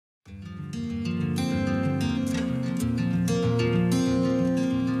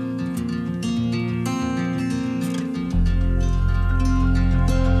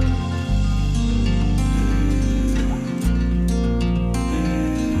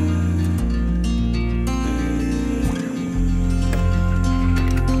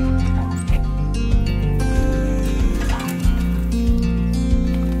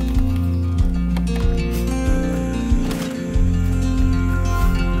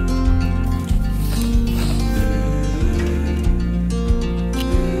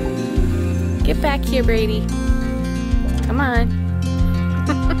back here, Brady. Come on.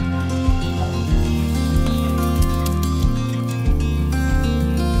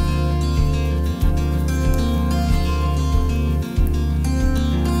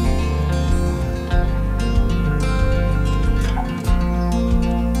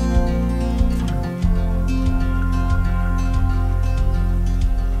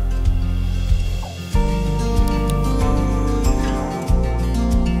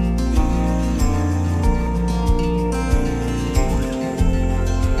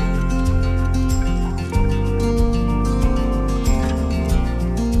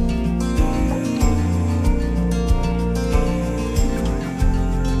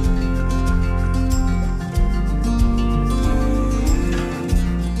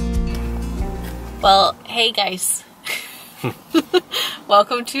 Well, hey guys.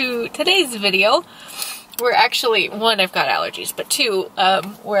 Welcome to today's video. We're actually, one, I've got allergies, but two,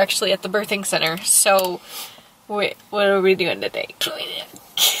 we're actually at the birthing center. So, what are we doing today? Tell him!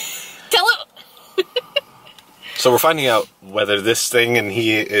 So we're finding out whether this thing and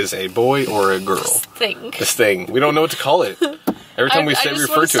he is a boy or a girl. This thing. We don't know what to call it. Every time we say we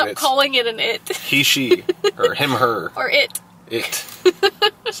refer to it, calling it an it. He, she, or him, her. Or it. It.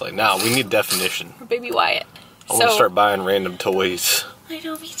 It's like, nah, we need definition. Or baby Wyatt. I want to start buying random toys. I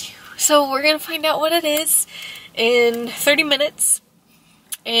know, me too. So we're going to find out what it is in 30 minutes.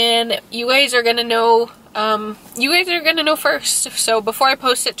 And you guys are going to know, first. So before I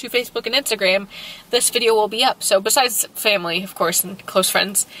post it to Facebook and Instagram, this video will be up. So besides family, of course, and close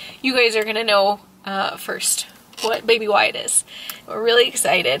friends, you guys are going to know first what baby Wyatt is. We're really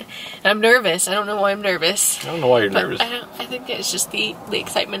excited. And I'm nervous. I don't know why I'm nervous. I don't know why you're nervous. I think it's just the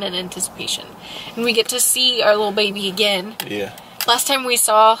excitement and anticipation. And we get to see our little baby again. Yeah. Last time we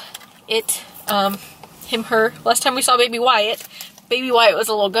saw it, him, her, last time we saw baby Wyatt was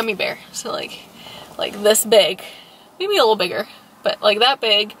a little gummy bear. So like this big. Maybe a little bigger. But like that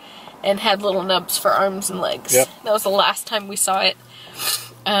big. And had little nubs for arms and legs. Yep. That was the last time we saw it.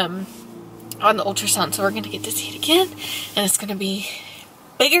 On the ultrasound, so we're going to get to see it again, and it's going to be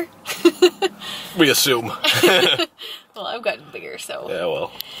bigger. We assume. Well, I've gotten bigger, so. Yeah,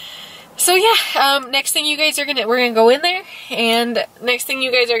 well. So yeah, next thing you guys are we're going to go in there, and next thing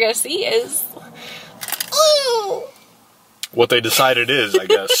you guys are going to see is, ooh! What they decided is, I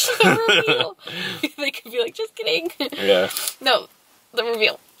guess. The reveal. They could be like, just kidding. Yeah. No, the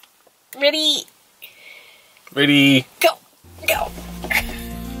reveal. Ready? Ready. Go. Go.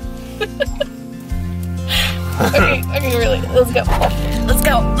 Okay, really, let's go. Let's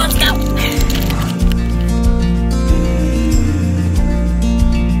go, let's go.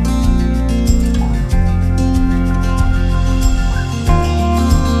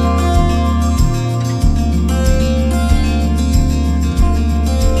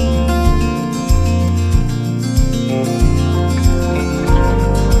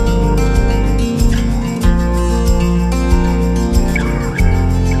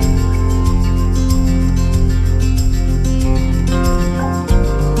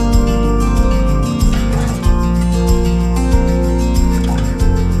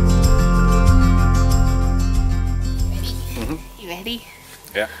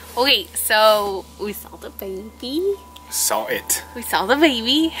 Yeah. Okay, so we saw the baby. Saw it. We saw the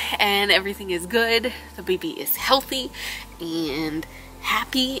baby, and everything is good. The baby is healthy and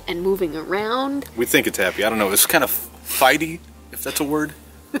happy and moving around. We think it's happy. I don't know. It's kind of fighty, if that's a word.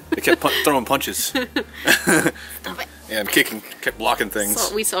 They kept throwing punches. Stop it. Yeah, and kicking, kept blocking things.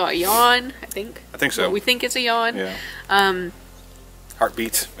 So we saw a yawn, I think. I think so. Well, we think it's a yawn. Yeah.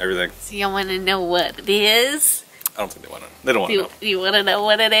 Heartbeats, everything. So you want to know what it is? I don't think they want to. They don't want to know. You want to know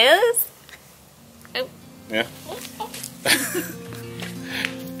what it is? Oh. Yeah.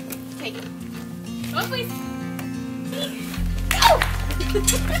 Take it. Come on, please. Go!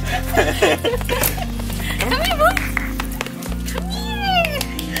 Come here, boy. Come here.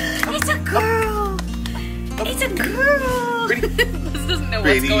 It's a girl. It's a girl. This doesn't know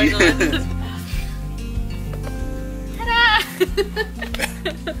what's going on. Ta-da!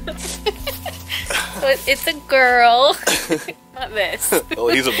 So it's a girl. Not this. Well,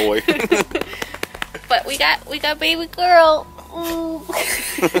 he's a boy. But we got baby girl. Ooh.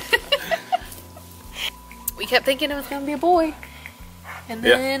 We kept thinking it was gonna be a boy, and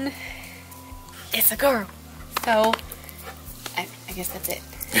then it's a girl. So I guess that's it.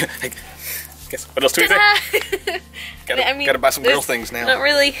 Guess what else do we think? Gotta buy some girl things now. Not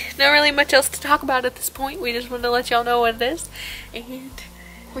really much else to talk about at this point. We just wanted to let y'all know what it is, and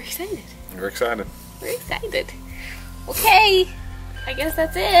we're excited. We're excited. We're excited. Okay, I guess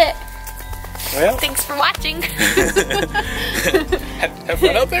that's it. Well, thanks for watching. have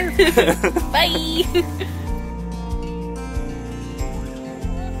fun out there. Bye.